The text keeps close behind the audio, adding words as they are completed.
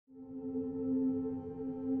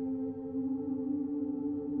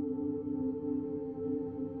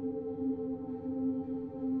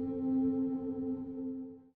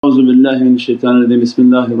billahi minash shaitanir rajeem.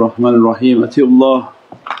 Bismillahir Rahmanir Rahim. Atiullah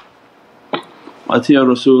wa atiya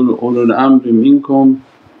Rasul ulul amri minkum.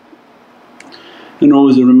 And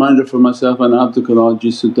always a reminder for myself, ana abdukal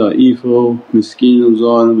ajizu da'ifu miskeen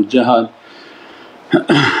zalim jahad.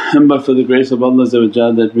 And but for the grace of Allah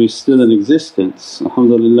that we're still in existence,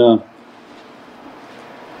 alhamdulillah.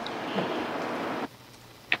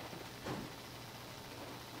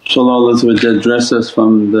 InshaAllah Allah address us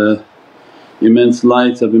from the immense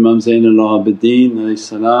light of Imam Zainul Abidin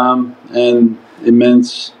and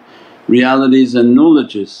immense realities and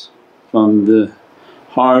knowledges from the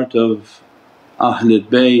heart of Ahlul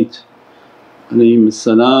Bayt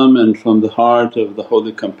and from the heart of the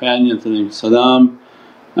holy companions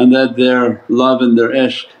and that their love and their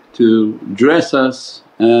ishq to dress us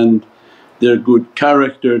and their good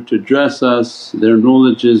character to dress us, their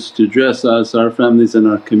knowledges to dress us, our families and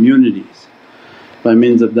our communities. By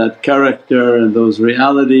means of that character and those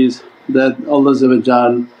realities that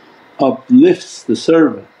Allah uplifts the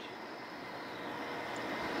servant.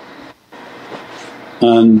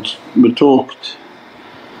 And we talked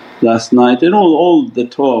last night in all the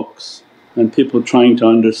talks and people trying to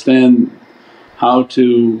understand how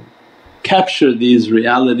to capture these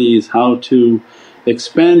realities, how to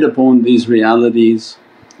expand upon these realities.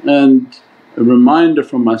 And a reminder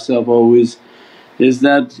for myself always is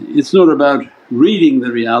that it's not about reading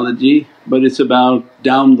the reality but it's about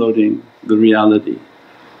downloading the reality.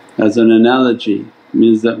 As an analogy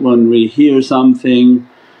means that when we hear something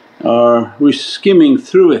or we're skimming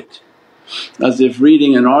through it as if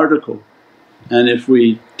reading an article, and if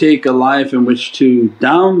we take a life in which to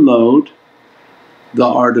download the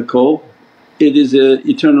article, it is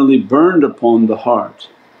eternally burned upon the heart.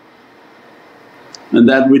 And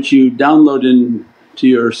that which you download into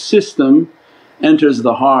your system enters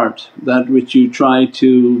the heart, that which you try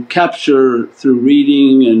to capture through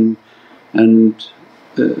reading and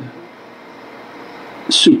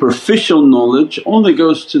superficial knowledge only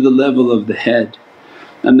goes to the level of the head.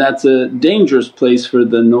 And that's a dangerous place for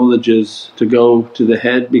the knowledges to go to the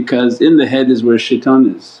head, because in the head is where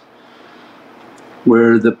shaitan is,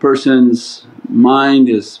 where the person's mind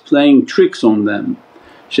is playing tricks on them.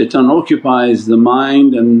 Shaitan occupies the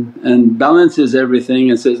mind and balances everything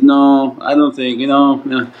and says, no I don't think,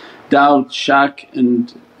 doubt, shak,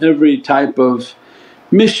 and every type of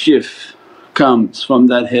mischief comes from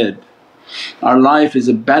that head. Our life is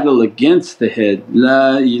a battle against the head,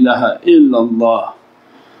 La ilaha illallah.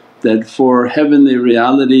 That for heavenly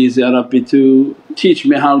realities, Ya Rabbi, to teach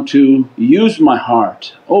me how to use my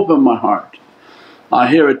heart, open my heart. I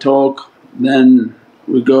hear a talk, then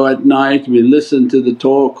we go at night, we listen to the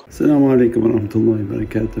talk. As-salamu alaykum wa rahmatullahi wa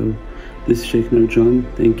barakatuh. This is Shaykh Nurjan.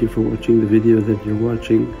 Thank you for watching the video that you're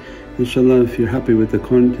watching. InshaAllah if you're happy with the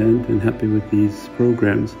content and happy with these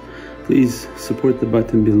programs, please support the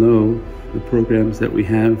button below, the programs that we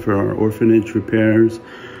have for our orphanage repairs,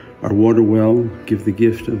 our water well, Give the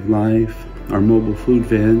Gift of Life, our mobile food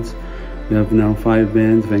vans. We have now 5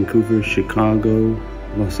 vans, Vancouver, Chicago,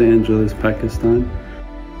 Los Angeles, Pakistan.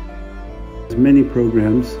 There's many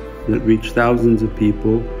programs that reach thousands of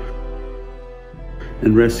people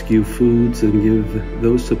and rescue foods and give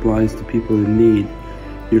those supplies to people in need.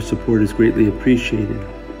 Your support is greatly appreciated.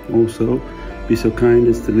 Also be so kind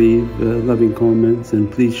as to leave loving comments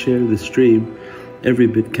and please share the stream, every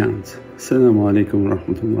bit counts. As-salamu alaykum wa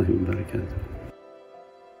rahmatullahi wa barakatuh.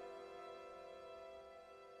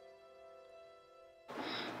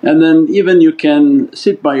 And then even you can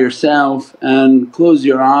sit by yourself and close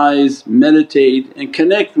your eyes, meditate and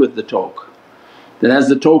connect with the talk. That as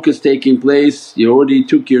the talk is taking place you already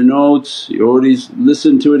took your notes, you already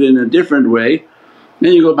listened to it in a different way,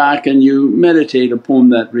 then you go back and you meditate upon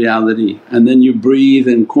that reality and then you breathe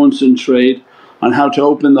and concentrate on how to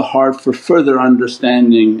open the heart for further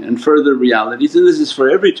understanding and further realities, and this is for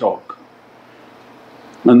every talk.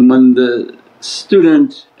 And when the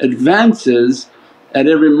student advances, at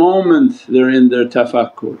every moment they're in their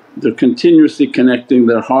tafakkur, they're continuously connecting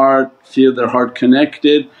their heart, feel their heart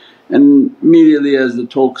connected, and immediately as the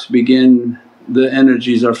talks begin the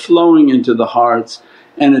energies are flowing into the hearts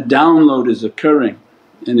and a download is occurring.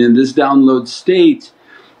 And in this download state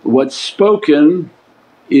what's spoken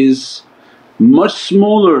is much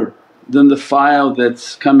smaller than the file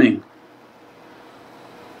that's coming.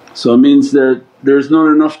 So it means that there's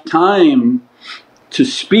not enough time to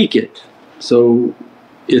speak it. So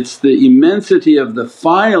it's the immensity of the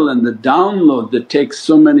file and the download that takes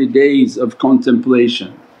so many days of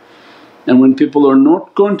contemplation. And when people are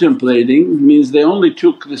not contemplating means they only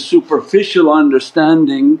took the superficial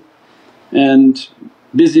understanding and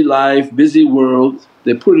busy life, busy world,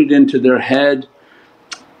 they put it into their head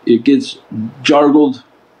it gets jargled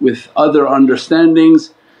with other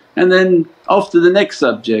understandings, and then off to the next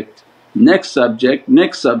subject, next subject,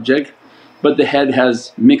 next subject. But the head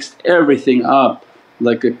has mixed everything up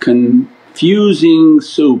like a confusing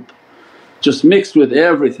soup, just mixed with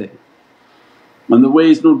everything. And the way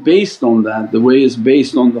is not based on that, the way is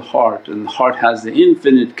based on the heart, and the heart has the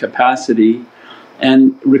infinite capacity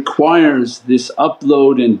and requires this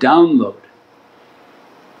upload and download.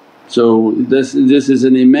 So this is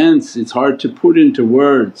an immense, it's hard to put into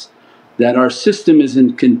words that our system is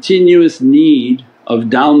in continuous need of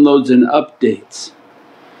downloads and updates.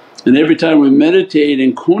 And every time we meditate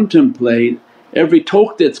and contemplate, every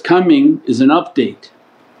talk that's coming is an update.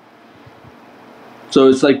 So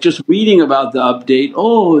it's like just reading about the update,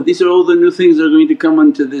 oh these are all the new things that are going to come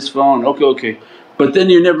onto this phone, okay. But then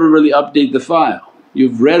you never really update the file.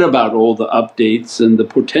 You've read about all the updates and the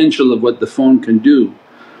potential of what the phone can do,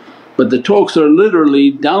 but the talks are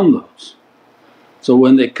literally downloads. So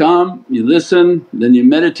when they come you listen, then you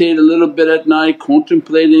meditate a little bit at night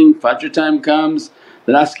contemplating, Fajr time comes,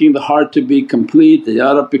 then asking the heart to be complete, that,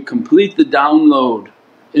 Ya Rabbi complete the download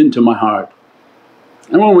into my heart.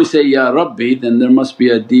 And when we say, Ya Rabbi, then there must be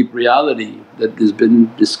a deep reality that has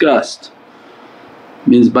been discussed.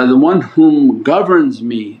 Means by the one whom governs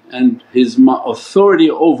me and his authority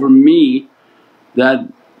over me,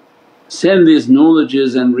 that send these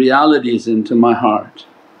knowledges and realities into my heart.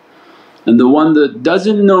 And the one that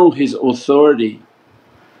doesn't know his authority,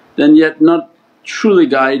 then yet not truly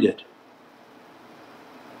guided.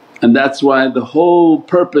 And that's why the whole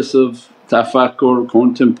purpose of tafakkur,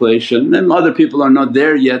 contemplation, and other people are not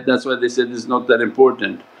there yet, that's why they said it's not that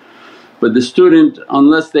important. But the student,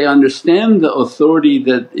 unless they understand the authority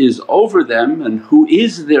that is over them and who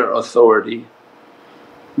is their authority,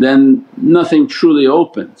 then nothing truly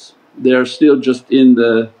opens. They are still just in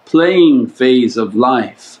the playing phase of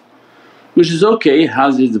life, which is okay,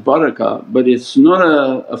 has its barakah, but it's not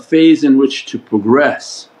a phase in which to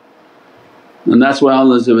progress. And that's why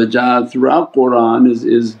Allah throughout Qur'an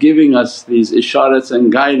is giving us these isharats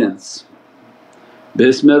and guidance.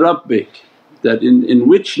 Bismi Rabbik, that in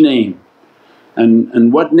which name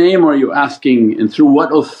and what name are you asking and through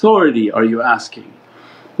what authority are you asking.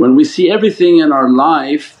 When we see everything in our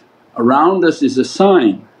life around us is a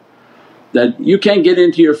sign that you can't get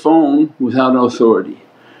into your phone without authority,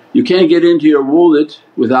 you can't get into your wallet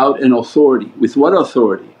without an authority. With what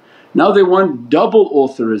authority? Now they want double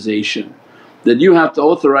authorization, that you have to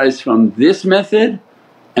authorize from this method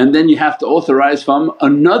and then you have to authorize from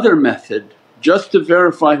another method just to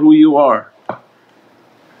verify who you are.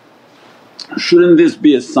 Shouldn't this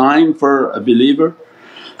be a sign for a believer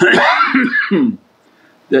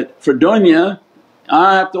that for dunya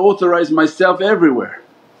I have to authorize myself everywhere?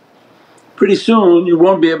 Pretty soon you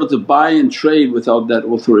won't be able to buy and trade without that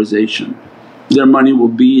authorization, their money will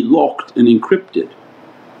be locked and encrypted.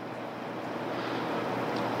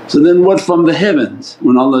 So then what from the heavens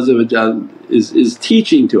when Allah is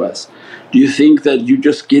teaching to us? Do you think that you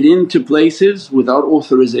just get into places without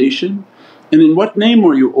authorization? And in what name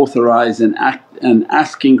are you authorized and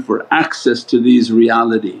asking for access to these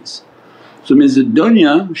realities? So means the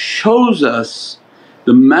dunya shows us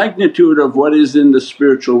the magnitude of what is in the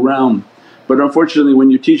spiritual realm. But unfortunately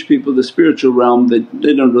when you teach people the spiritual realm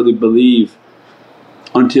they don't really believe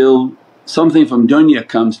until something from dunya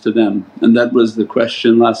comes to them. And that was the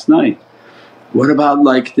question last night. What about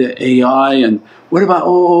like the AI, and what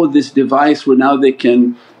about this device where now they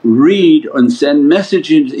can read and send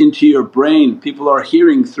messages into your brain. People are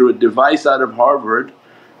hearing through a device out of Harvard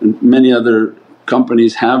and many other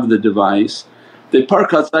companies have the device. They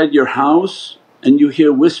park outside your house and you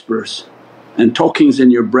hear whispers and talkings in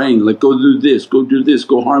your brain like, go do this,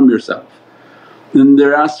 go harm yourself. And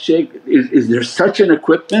they're asked, Shaykh, is there such an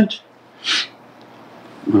equipment?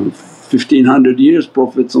 1500 years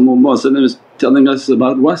Prophet is telling us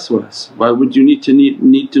about waswas. Why would you need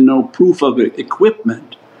to know proof of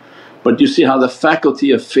equipment? But you see how the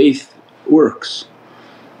faculty of faith works.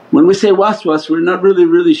 When we say waswas we're not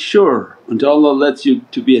really sure until Allah lets you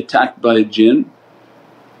to be attacked by a jinn,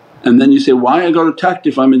 and then you say, why I got attacked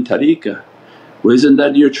if I'm in tariqah? Well, isn't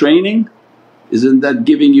that your training? Isn't that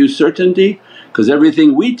giving you certainty? Because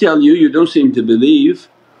everything we tell you, you don't seem to believe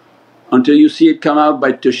until you see it come out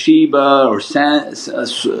by Toshiba or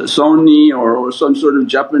Sony or some sort of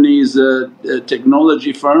Japanese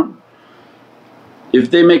technology firm. If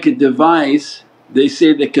they make a device they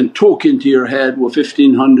say they can talk into your head. Well,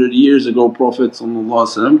 1500 years ago Prophet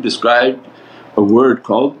described a word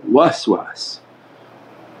called waswas,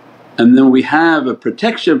 and then we have a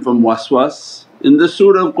protection from waswas in the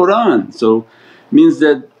surah of Qur'an. So means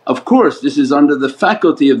that of course this is under the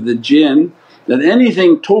faculty of the jinn, that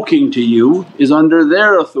anything talking to you is under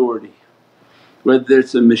their authority, whether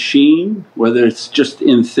it's a machine, whether it's just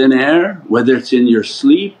in thin air, whether it's in your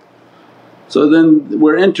sleep. So then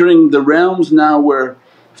we're entering the realms now where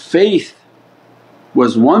faith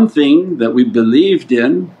was one thing that we believed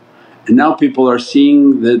in, and now people are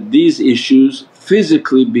seeing that these issues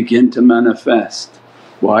physically begin to manifest.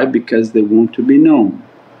 Why? Because they want to be known.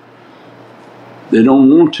 They don't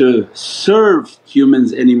want to serve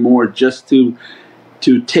humans anymore just to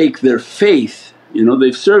take their faith.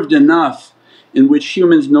 They've served enough in which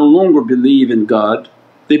humans no longer believe in God,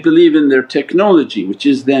 they believe in their technology which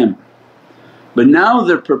is them. But now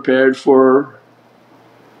they're prepared for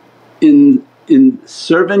in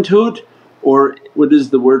servanthood, or what is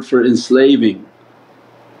the word for enslaving?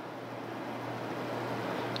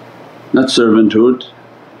 Not servanthood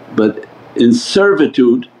but in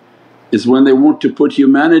servitude is when they want to put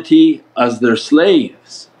humanity as their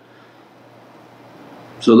slaves.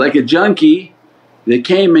 So like a junkie they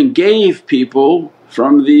came and gave people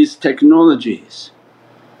from these technologies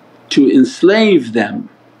to enslave them,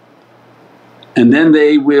 and then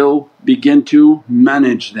they will begin to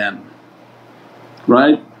manage them,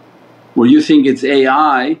 right? Where you think it's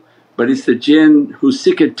AI but it's the jinn who's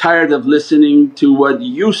sick and tired of listening to what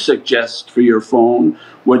you suggest for your phone,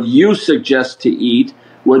 what you suggest to eat,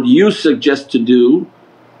 what you suggest to do,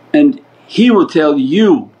 and he will tell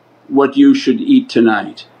you what you should eat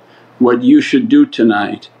tonight, what you should do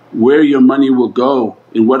tonight, where your money will go,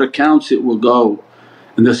 in what accounts it will go.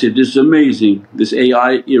 And they say, this is amazing, this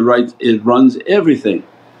AI it runs everything.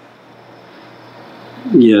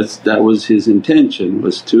 Yes, that was his intention,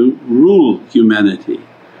 was to rule humanity,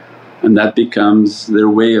 and that becomes their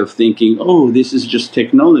way of thinking, oh this is just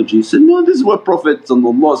technology. He said, no, this is what Prophet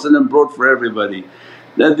brought for everybody,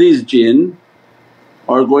 that these jinn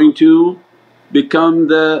are going to become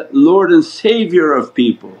the Lord and Saviour of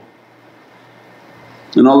people.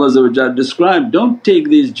 And Allah described, don't take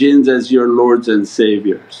these jinns as your lords and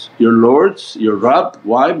saviours, your lords, your Rabb.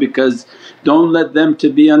 Why? Because don't let them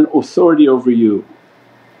to be an authority over you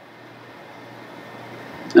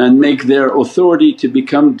and make their authority to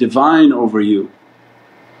become divine over you.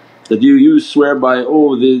 That you swear by,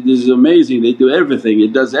 oh this is amazing, they do everything,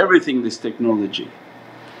 it does everything, this technology.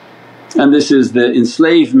 And this is the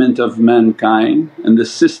enslavement of mankind and the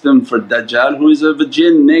system for Dajjal, who is of a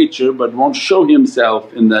jinn nature but won't show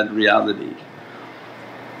himself in that reality.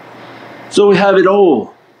 So we have it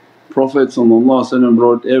all. Prophet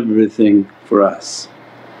wrote everything for us.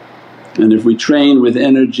 And if we train with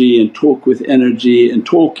energy and talk with energy and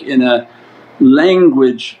talk in a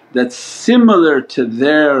language that's similar to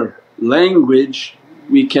their language,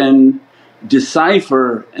 we can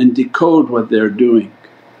decipher and decode what they're doing.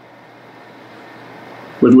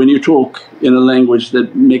 But when you talk in a language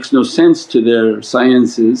that makes no sense to their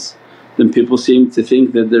sciences, then people seem to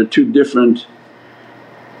think that they're two different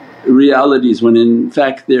realities when in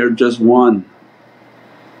fact they're just one.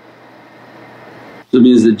 So it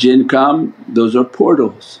means the jinn come, those are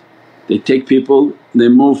portals. They take people, they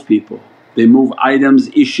move people, they move items,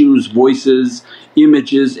 issues, voices,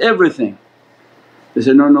 images, everything. They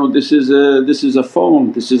say, no, this is a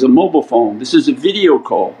phone, this is a mobile phone, this is a video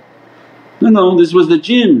call. No, this was the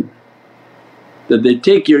jinn, that they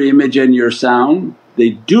take your image and your sound,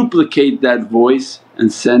 they duplicate that voice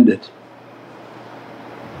and send it.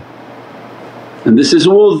 And this is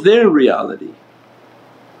all their reality.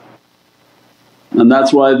 And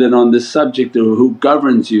that's why then on this subject of who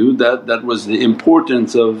governs you, that was the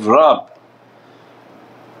importance of Rabb,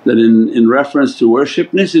 that in reference to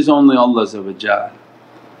worshipness is only Allah.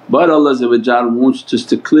 But Allah wants us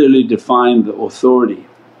to clearly define the authority,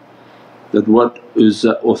 that what is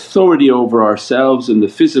authority over ourselves in the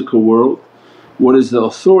physical world, what is the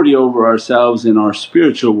authority over ourselves in our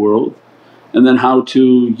spiritual world, and then how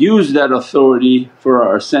to use that authority for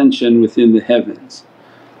our ascension within the heavens.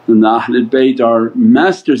 And the Ahlul Bayt are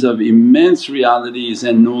masters of immense realities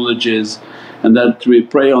and knowledges, and that we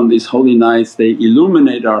pray on these holy nights they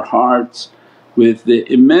illuminate our hearts with the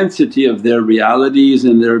immensity of their realities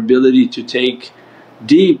and their ability to take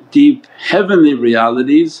deep heavenly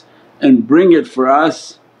realities and bring it for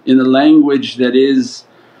us in a language that is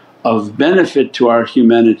of benefit to our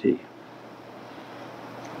humanity.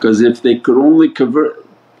 Because if they could only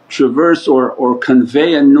traverse or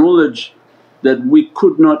convey a knowledge that we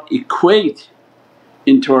could not equate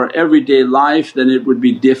into our everyday life, then it would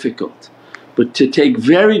be difficult. But to take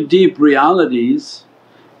very deep realities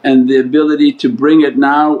and the ability to bring it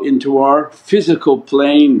now into our physical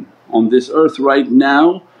plane on this earth right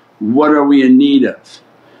now, what are we in need of?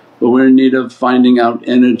 but we're in need of finding out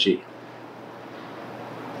energy.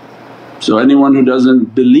 So anyone who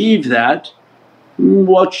doesn't believe that,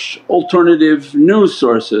 watch alternative news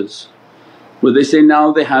sources where they say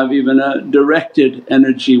now they have even a directed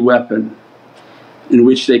energy weapon in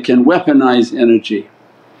which they can weaponize energy,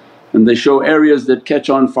 and they show areas that catch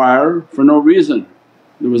on fire for no reason.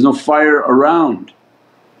 There was no fire around,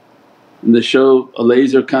 and they show a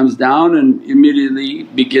laser comes down and immediately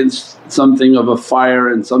begins something of a fire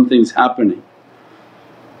and something's happening.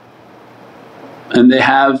 And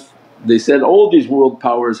they said all these world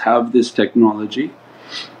powers have this technology.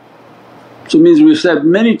 So it means we've said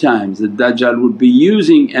many times that Dajjal would be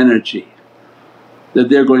using energy, that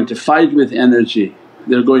they're going to fight with energy,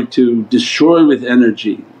 they're going to destroy with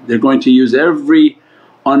energy, they're going to use every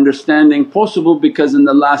understanding possible, because in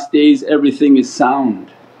the last days everything is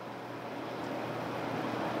sound.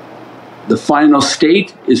 The final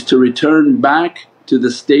state is to return back to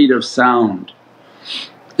the state of sound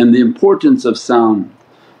and the importance of sound.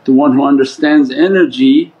 The one who understands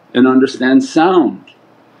energy and understands sound,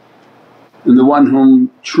 and the one whom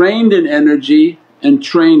trained in energy and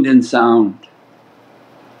trained in sound,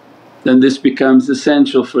 then this becomes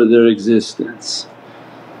essential for their existence.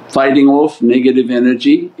 Fighting off negative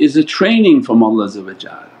energy is a training from Allah,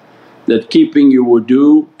 that keeping your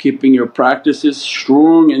wudu, keeping your practices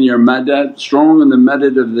strong in your madad, strong in the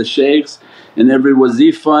madad of the shaykhs, and every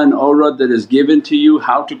wazifa and awrad that is given to you,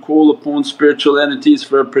 how to call upon spiritual entities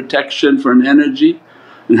for a protection, for an energy,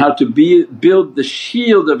 and how to build the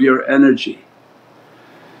shield of your energy.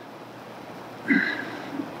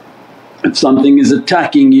 If something is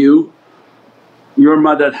attacking you, your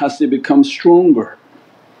madad has to become stronger,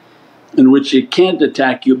 in which it can't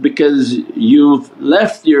attack you because you've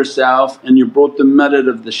left yourself and you brought the madad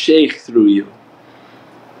of the shaykh through you.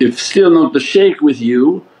 If still not the shaykh with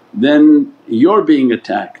you, then you're being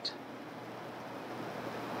attacked.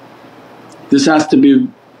 This has to be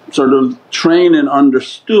sort of trained and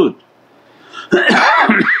understood.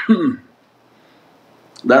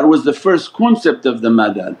 That was the first concept of the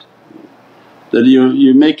madad, that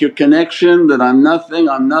you make your connection that I'm nothing,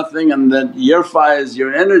 and that yarfa is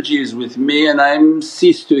your energy is with me and I'm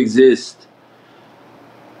cease to exist.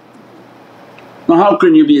 Now how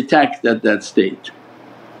can you be attacked at that state?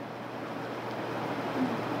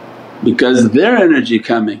 Because their energy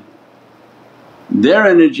coming, their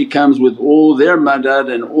energy comes with all their madad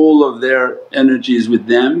and all of their energies with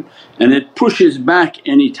them, and it pushes back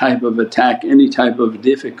any type of attack, any type of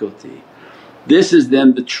difficulty. This is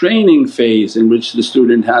then the training phase in which the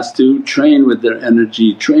student has to train with their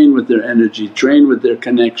energy, train with their energy, train with their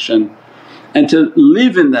connection, and to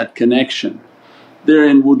live in that connection. They're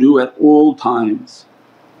in wudu at all times,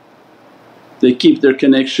 they keep their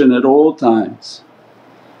connection at all times.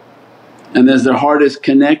 And as their heart is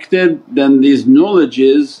connected, then these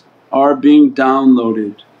knowledges are being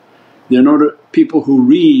downloaded. They're not people who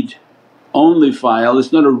read only file,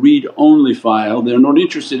 it's not a read only file, they're not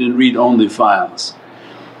interested in read only files.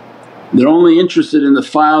 They're only interested in the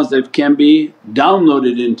files that can be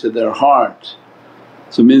downloaded into their heart.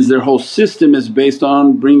 So it means their whole system is based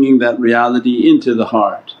on bringing that reality into the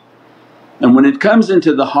heart. And when it comes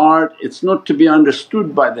into the heart, it's not to be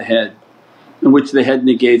understood by the head, in which the head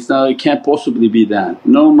negates, no, it can't possibly be that.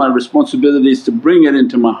 No, my responsibility is to bring it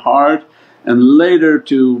into my heart and later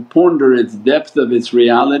to ponder its depth of its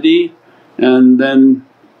reality, and then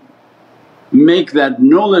make that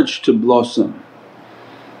knowledge to blossom.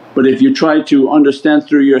 But if you try to understand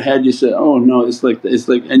through your head, you say, oh no, it's like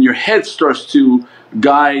and your head starts to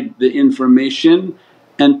guide the information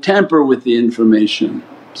and tamper with the information.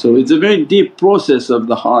 So it's a very deep process of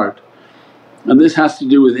the heart, and this has to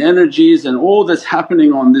do with energies and all that's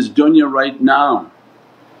happening on this dunya right now.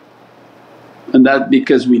 And that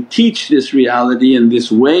because we teach this reality and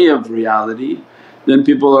this way of reality, then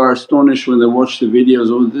people are astonished when they watch the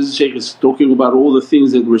videos, oh this shaykh is talking about all the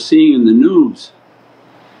things that we're seeing in the news,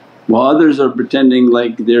 while others are pretending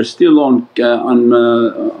like they're still in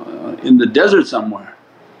the desert somewhere,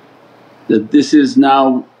 that this is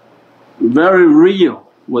now very real.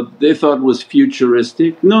 What they thought was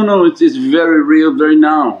futuristic, no, it's very real, very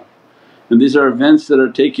now, and these are events that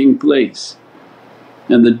are taking place.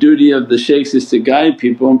 And the duty of the shaykhs is to guide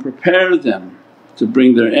people and prepare them to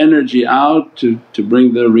bring their energy out, to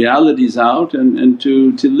bring their realities out, and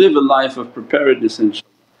to live a life of preparedness inshaAllah.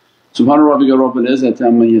 Subhana rabbika rabbil izzati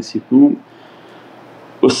amma yasifoon,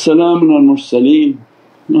 wassalamun al mursaleen,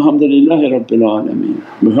 walhamdulillahi rabbil alameen.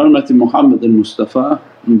 Bi hurmati Muhammad al-Mustafa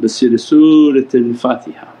min basiri Surat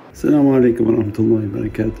al-Fatiha. As-salamu alaykum wa rahmatullahi wa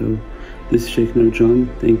barakatuh. This is Shaykh Nurjan.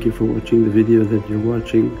 Thank you for watching the video that you're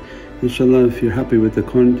watching. Inshallah, if you're happy with the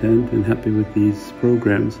content and happy with these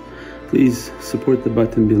programs, please support the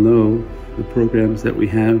button below, the programs that we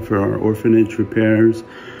have for our orphanage repairs,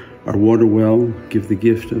 our water well, Give the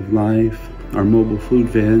Gift of Life, our mobile food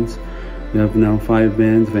vans. We have now 5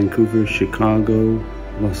 vans: Vancouver, Chicago,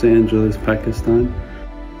 Los Angeles, Pakistan.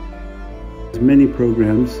 There's many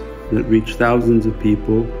programs that reach thousands of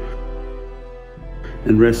people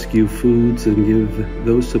and rescue foods and give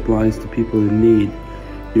those supplies to people in need.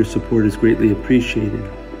 Your support is greatly appreciated.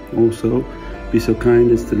 Also, be so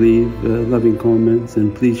kind as to leave loving comments,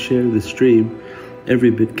 and please share the stream.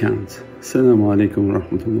 Every bit counts. Assalamu alaikum wa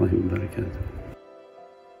rahmatullahi wa barakatuh.